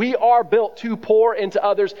forgotten that we are built to pour into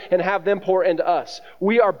others and have them pour into us.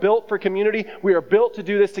 We are built for community. We are built to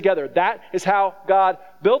do this together. That is how God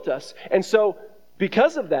built us. And so,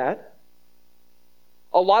 because of that,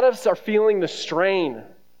 a lot of us are feeling the strain.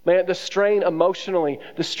 Man, the strain emotionally,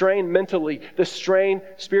 the strain mentally, the strain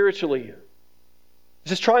spiritually.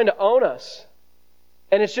 Just trying to own us.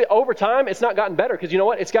 And it's just, over time, it's not gotten better because you know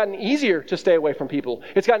what? It's gotten easier to stay away from people.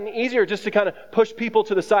 It's gotten easier just to kind of push people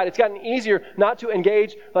to the side. It's gotten easier not to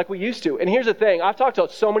engage like we used to. And here's the thing. I've talked to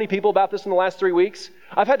so many people about this in the last 3 weeks.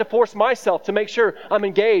 I've had to force myself to make sure I'm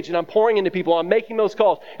engaged and I'm pouring into people. I'm making those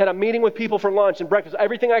calls and I'm meeting with people for lunch and breakfast.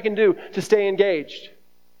 Everything I can do to stay engaged.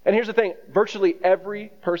 And here's the thing. Virtually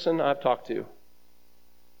every person I've talked to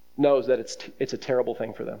knows that it's a terrible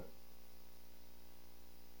thing for them.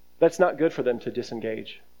 That's not good for them to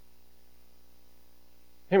disengage.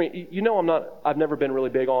 Hear me, you know I've never been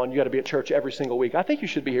really big on you got to be at church every single week. I think you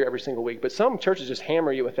should be here every single week, but some churches just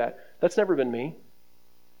hammer you with that. That's never been me.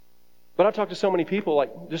 But I've talked to so many people,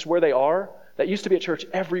 like just where they are, that used to be at church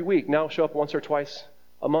every week, now show up once or twice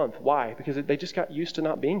a month. Why? Because they just got used to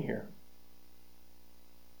not being here.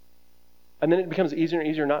 And then it becomes easier and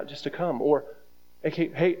easier not just to come. Or,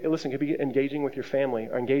 hey, listen, it could be engaging with your family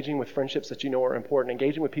or engaging with friendships that you know are important,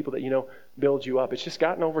 engaging with people that you know build you up. It's just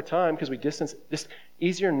gotten over time because we distance, just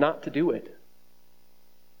easier not to do it.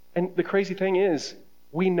 And the crazy thing is,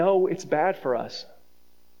 we know it's bad for us.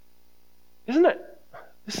 Isn't it?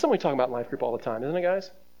 This is something we talk about in life group all the time, isn't it,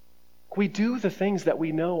 guys? We do the things that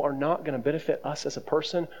we know are not going to benefit us as a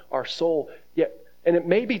person, our soul, yet, and it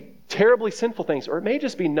may be terribly sinful things, or it may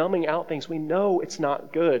just be numbing out things. We know it's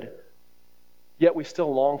not good. Yet we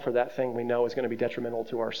still long for that thing we know is going to be detrimental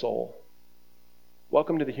to our soul.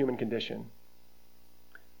 Welcome to the human condition.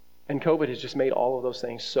 And COVID has just made all of those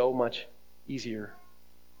things so much easier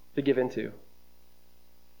to give into.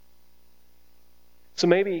 So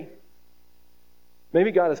maybe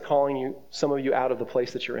God is calling some of you out of the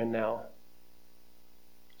place that you're in now,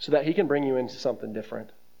 so that He can bring you into something different.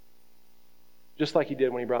 Just like He did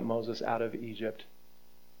when He brought Moses out of Egypt,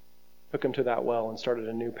 took him to that well and started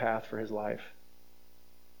a new path for his life.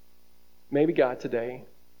 Maybe God today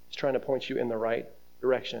is trying to point you in the right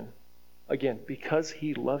direction. Again, because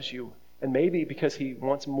He loves you, and maybe because He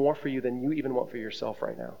wants more for you than you even want for yourself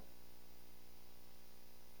right now.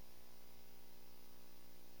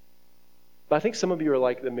 But I think some of you are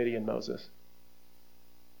like the Midian Moses.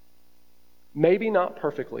 Maybe not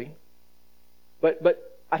perfectly,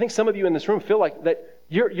 but I think some of you in this room feel like that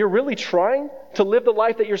you're really trying to live the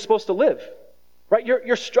life that you're supposed to live. Right?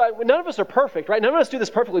 You're striving. None of us are perfect, right? None of us do this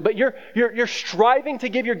perfectly, but you're striving to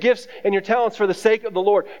give your gifts and your talents for the sake of the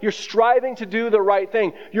Lord. You're striving to do the right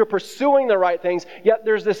thing. You're pursuing the right things, yet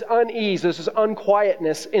there's this unease, there's this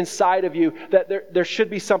unquietness inside of you that there should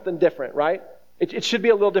be something different, right? It should be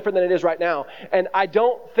a little different than it is right now. And I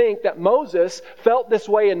don't think that Moses felt this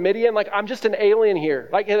way in Midian, like I'm just an alien here,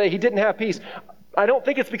 like he didn't have peace. I don't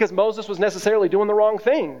think it's because Moses was necessarily doing the wrong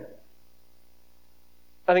thing.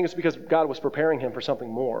 I think it's because God was preparing him for something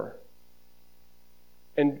more.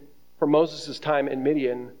 And for Moses' time in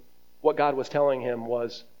Midian, what God was telling him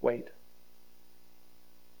was, wait.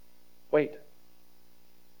 Wait.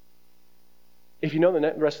 If you know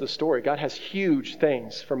the rest of the story, God has huge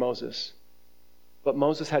things for Moses. But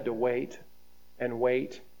Moses had to wait and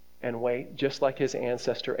wait and wait, just like his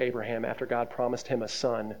ancestor Abraham after God promised him a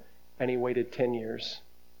son, and he waited 10 years,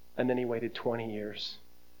 and then he waited 20 years.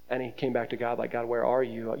 And he came back to God like, God, where are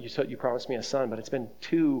you? You said you promised me a son, but it's been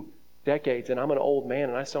 2 decades, and I'm an old man,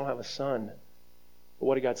 and I still don't have a son. But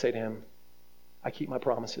what did God say to him? I keep my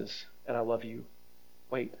promises, and I love you.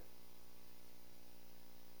 Wait.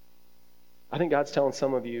 I think God's telling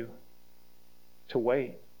some of you to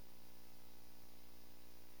wait.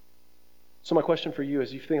 So my question for you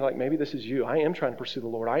is, you think like maybe this is you. I am trying to pursue the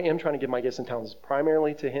Lord. I am trying to give my gifts and talents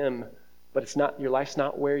primarily to Him, but it's not, your life's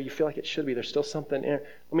not where you feel like it should be. There's still something in.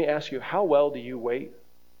 Let me ask you, how well do you wait?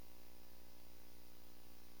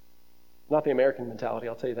 Not the American mentality,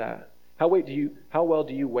 I'll tell you that. How well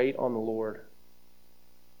do you wait on the Lord?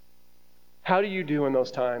 How do you do in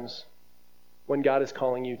those times when God is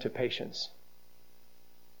calling you to patience?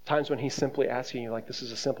 Times when He's simply asking you, like, this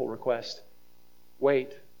is a simple request.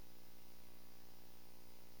 Wait.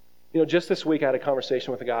 You know, just this week I had a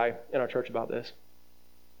conversation with a guy in our church about this.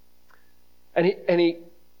 And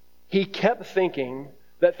he kept thinking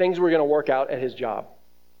that things were going to work out at his job.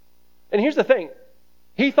 And here's the thing.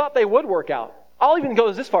 He thought they would work out. I'll even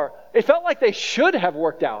go this far. It felt like they should have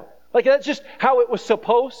worked out. Like that's just how it was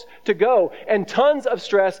supposed to go. And tons of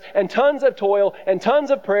stress and tons of toil and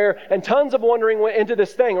tons of prayer and tons of wondering went into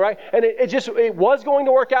this thing, right? And it was going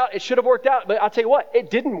to work out. It should have worked out. But I'll tell you what, it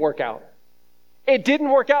didn't work out. It didn't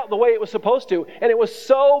work out the way it was supposed to. And it was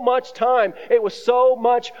so much time. It was so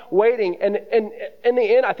much waiting. And in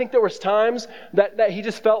the end, I think there was times that he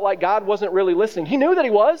just felt like God wasn't really listening. He knew that He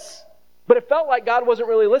was, but it felt like God wasn't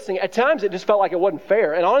really listening. At times, it just felt like it wasn't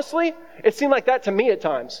fair. And honestly, it seemed like that to me at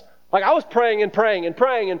times. Like I was praying and praying and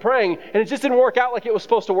praying and praying, and it just didn't work out like it was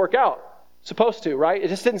supposed to work out. Supposed to, right?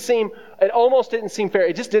 It almost didn't seem fair.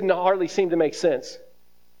 It just didn't hardly seem to make sense.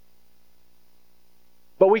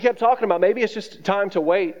 But we kept talking about maybe it's just time to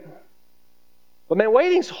wait. But man,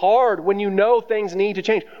 waiting's hard when you know things need to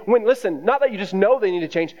change. Listen, not that you just know they need to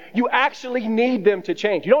change. You actually need them to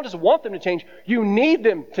change. You don't just want them to change. You need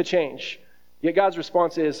them to change. Yet God's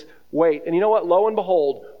response is, wait. And you know what? Lo and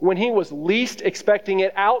behold, when he was least expecting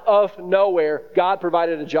it, out of nowhere, God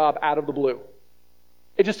provided a job out of the blue.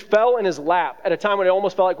 It just fell in his lap at a time when it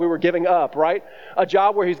almost felt like we were giving up, right? A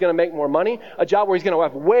job where he's going to make more money, a job where he's going to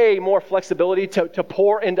have way more flexibility to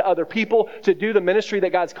pour into other people, to do the ministry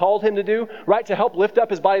that God's called him to do, right? To help lift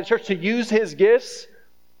up his body of the church, to use his gifts,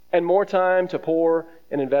 and more time to pour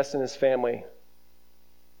and invest in his family.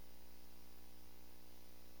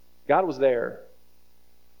 God was there.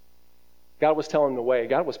 God was telling him the way.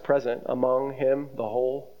 God was present among him the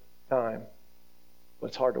whole time. But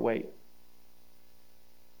it's hard to wait.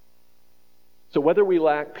 So whether we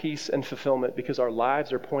lack peace and fulfillment because our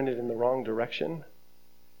lives are pointed in the wrong direction,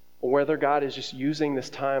 or whether God is just using this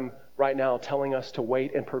time right now telling us to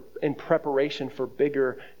wait in preparation for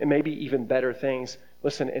bigger and maybe even better things,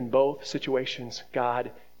 listen, in both situations,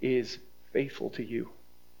 God is faithful to you.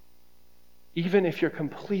 Even if you're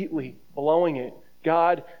completely blowing it,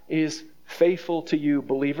 God is faithful to you,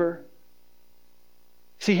 believer.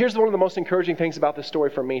 See, here's one of the most encouraging things about this story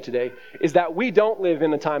for me today, is that we don't live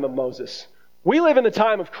in the time of Moses. We live in the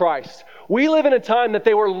time of Christ. We live in a time that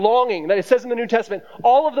they were longing, that it says in the New Testament,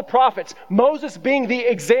 all of the prophets, Moses being the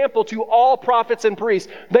example to all prophets and priests.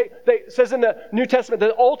 It says in the New Testament,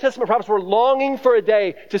 the Old Testament prophets were longing for a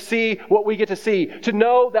day to see what we get to see, to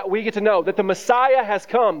know that we get to know, that the Messiah has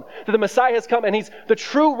come, and He's the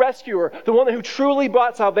true rescuer, the one who truly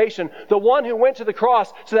brought salvation, the one who went to the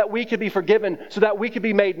cross so that we could be forgiven, so that we could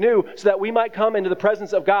be made new, so that we might come into the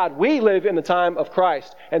presence of God. We live in the time of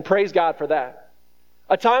Christ, and praise God for that.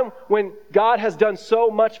 A time when God has done so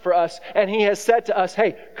much for us and He has said to us,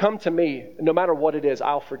 hey, come to me. No matter what it is,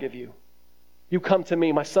 I'll forgive you. You come to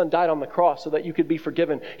me. My Son died on the cross so that you could be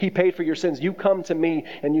forgiven. He paid for your sins. You come to me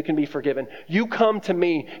and you can be forgiven. You come to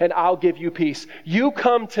me and I'll give you peace. You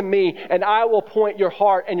come to me and I will point your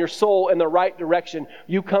heart and your soul in the right direction.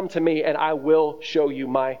 You come to me and I will show you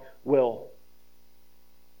my will.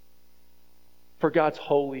 For God's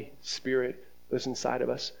Holy Spirit lives inside of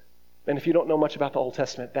us. And if you don't know much about the Old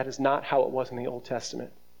Testament, that is not how it was in the Old Testament.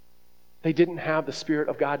 They didn't have the Spirit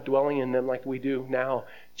of God dwelling in them like we do now.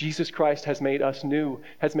 Jesus Christ has made us new,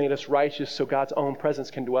 has made us righteous, so God's own presence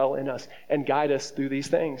can dwell in us and guide us through these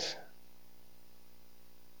things.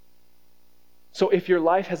 So if your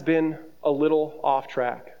life has been a little off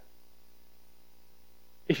track,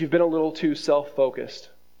 if you've been a little too self-focused,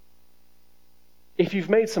 if you've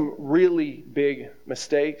made some really big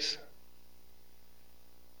mistakes,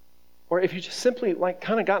 or if you just simply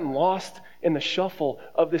kind of gotten lost in the shuffle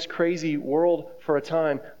of this crazy world for a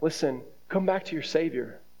time, listen, come back to your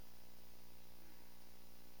Savior.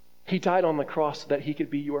 He died on the cross so that He could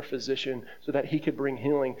be your physician, so that He could bring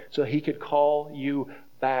healing, so that He could call you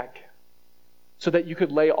back, so that you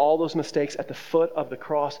could lay all those mistakes at the foot of the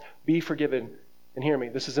cross, be forgiven. And hear me,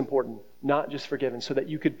 this is important. Not just forgiven, so that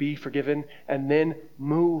you could be forgiven and then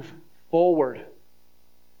move forward.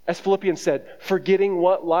 As Philippians said, forgetting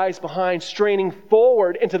what lies behind, straining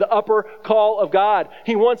forward into the upper call of God.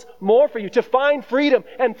 He wants more for you, to find freedom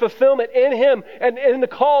and fulfillment in Him and in the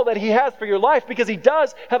call that He has for your life, because He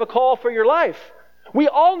does have a call for your life. We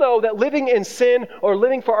all know that living in sin or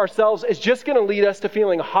living for ourselves is just going to lead us to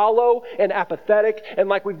feeling hollow and apathetic and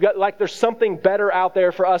like there's something better out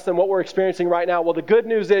there for us than what we're experiencing right now. Well, the good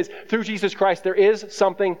news is, through Jesus Christ, there is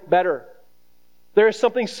something better. There is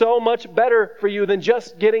something so much better for you than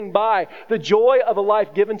just getting by. The joy of a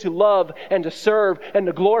life given to love and to serve and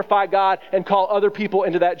to glorify God and call other people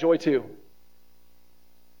into that joy too.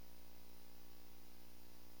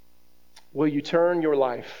 Will you turn your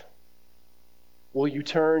life? Will you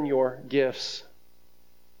turn your gifts?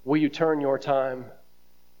 Will you turn your time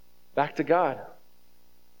back to God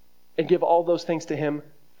and give all those things to Him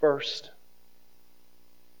first?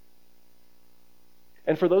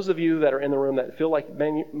 And for those of you that are in the room that feel like,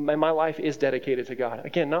 man, my life is dedicated to God.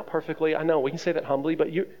 Again, not perfectly. I know we can say that humbly,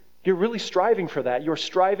 but you're really striving for that. You're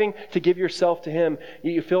striving to give yourself to Him.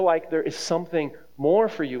 You feel like there is something more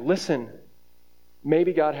for you. Listen,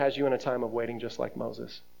 maybe God has you in a time of waiting just like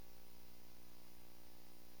Moses.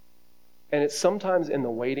 And it's sometimes in the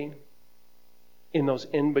waiting, in those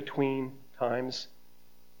in-between times,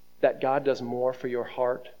 that God does more for your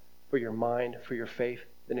heart, for your mind, for your faith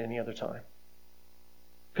than any other time.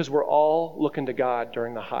 Because we're all looking to God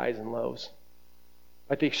during the highs and lows.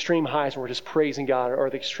 Like the extreme highs when we're just praising God, or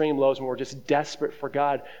the extreme lows when we're just desperate for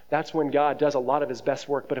God. That's when God does a lot of His best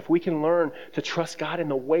work. But if we can learn to trust God in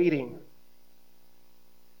the waiting,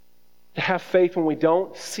 to have faith when we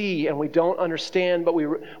don't see and we don't understand, but we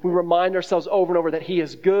remind ourselves over and over that He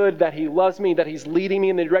is good, that He loves me, that He's leading me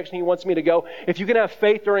in the direction He wants me to go. If you can have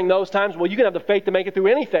faith during those times, well, you can have the faith to make it through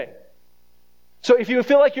anything. So if you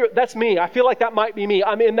feel like that's me, I feel like that might be me.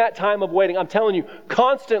 I'm in that time of waiting. I'm telling you,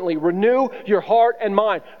 constantly renew your heart and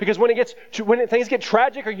mind. Because when things get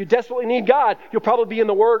tragic or you desperately need God, you'll probably be in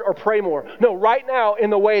the Word or pray more. No, right now in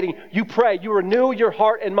the waiting, you pray. You renew your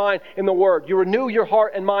heart and mind in the Word. You renew your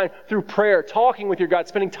heart and mind through prayer, talking with your God,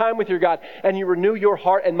 spending time with your God. And you renew your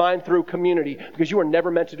heart and mind through community, because you are never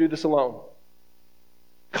meant to do this alone.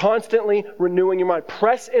 Constantly renewing your mind.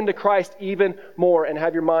 Press into Christ even more and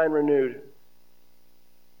have your mind renewed.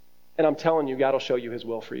 And I'm telling you, God will show you His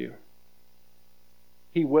will for you.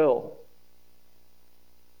 He will.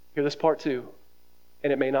 Hear this part too.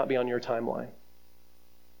 And it may not be on your timeline.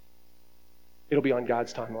 It'll be on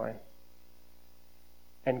God's timeline.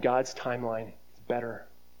 And God's timeline is better.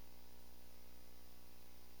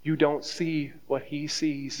 You don't see what He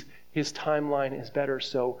sees. His timeline is better,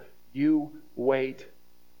 so you wait.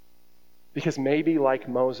 Because maybe like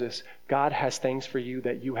Moses, God has things for you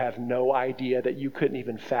that you have no idea, that you couldn't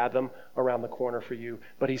even fathom around the corner for you.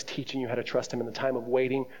 But He's teaching you how to trust Him in the time of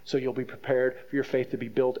waiting, so you'll be prepared for your faith to be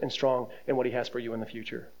built and strong in what He has for you in the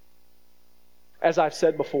future. As I've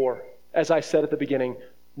said before, as I said at the beginning,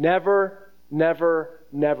 never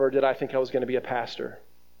did I think I was going to be a pastor.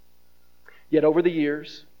 Yet over the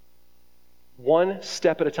years, one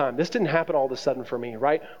step at a time. This didn't happen all of a sudden for me,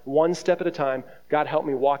 right? One step at a time, God helped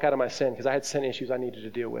me walk out of my sin, because I had sin issues I needed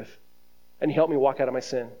to deal with. And He helped me walk out of my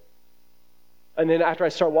sin. And then after I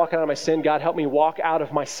started walking out of my sin, God helped me walk out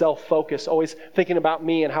of my self-focus, always thinking about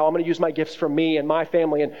me and how I'm going to use my gifts for me and my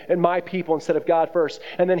family and my people instead of God first.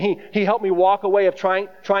 And then He helped me walk away of trying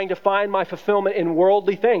to find my fulfillment in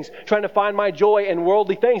worldly things, trying to find my joy in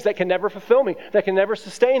worldly things that can never fulfill me, that can never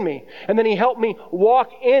sustain me. And then He helped me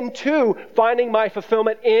walk into finding my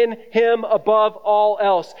fulfillment in Him above all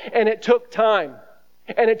else. And it took time.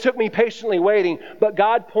 And it took me patiently waiting, but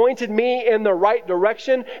God pointed me in the right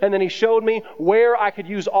direction, and then He showed me where I could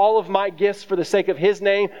use all of my gifts for the sake of His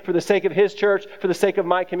name, for the sake of His church, for the sake of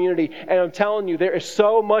my community. And I'm telling you, there is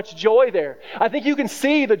so much joy there. I think you can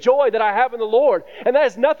see the joy that I have in the Lord, and that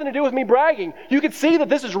has nothing to do with me bragging. You can see that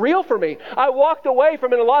this is real for me. I walked away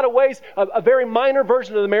from, in a lot of ways, a very minor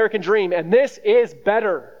version of the American dream, and this is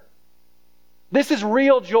better. This is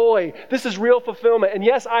real joy. This is real fulfillment. And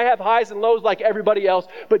yes, I have highs and lows like everybody else,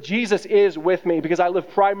 but Jesus is with me because I live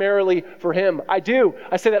primarily for Him. I do.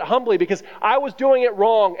 I say that humbly because I was doing it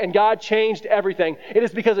wrong and God changed everything. It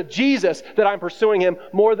is because of Jesus that I'm pursuing Him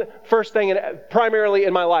more than first thing and primarily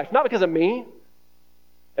in my life. Not because of me.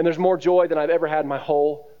 And there's more joy than I've ever had in my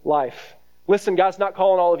whole life. Listen, God's not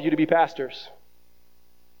calling all of you to be pastors.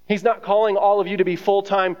 He's not calling all of you to be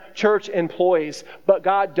full-time church employees, but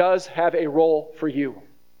God does have a role for you.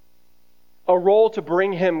 A role to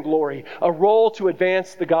bring Him glory. A role to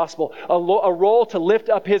advance the gospel. A role to lift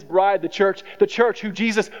up His bride, the church who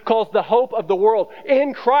Jesus calls the hope of the world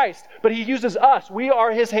in Christ. But He uses us. We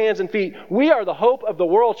are His hands and feet. We are the hope of the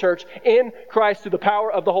world, church, in Christ through the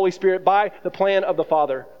power of the Holy Spirit by the plan of the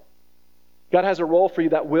Father. God has a role for you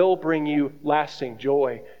that will bring you lasting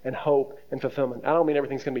joy and hope and fulfillment. I don't mean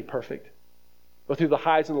everything's going to be perfect. But through the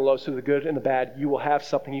highs and the lows, through the good and the bad, you will have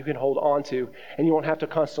something you can hold on to. And you won't have to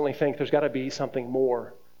constantly think there's got to be something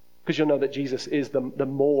more. Because you'll know that Jesus is the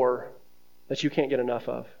more that you can't get enough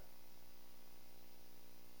of.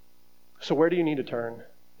 So where do you need to turn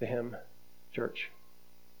to Him, church?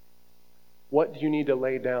 What do you need to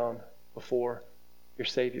lay down before your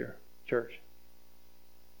Savior, church?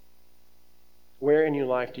 Where in your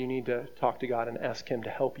life do you need to talk to God and ask Him to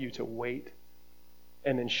help you to wait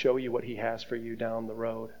and then show you what He has for you down the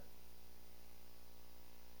road?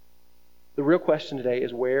 The real question today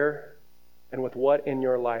is where and with what in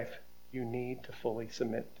your life you need to fully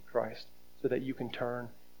submit to Christ so that you can turn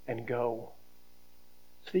and go.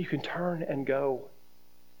 So that you can turn and go.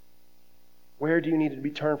 Where do you need to be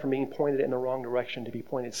turned from being pointed in the wrong direction to be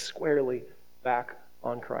pointed squarely back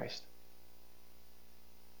on Christ?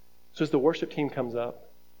 So as the worship team comes up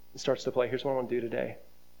and starts to play, here's what I want to do today.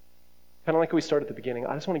 Kind of like we started at the beginning,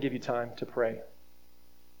 I just want to give you time to pray.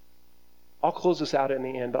 I'll close this out in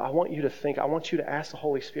the end, but I want you to think, I want you to ask the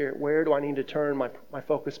Holy Spirit, where do I need to turn my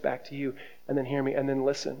focus back to you? And then hear me, and then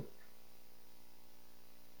listen.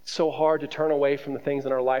 It's so hard to turn away from the things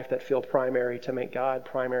in our life that feel primary to make God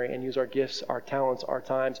primary and use our gifts, our talents, our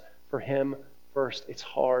times for Him first. It's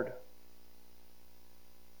hard.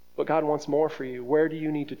 But God wants more for you. Where do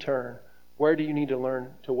you need to turn? Where do you need to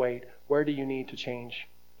learn to wait? Where do you need to change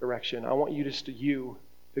direction? I want you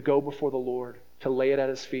to go before the Lord, to lay it at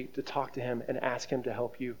His feet, to talk to Him and ask Him to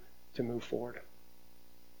help you to move forward.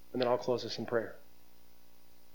 And then I'll close this in prayer.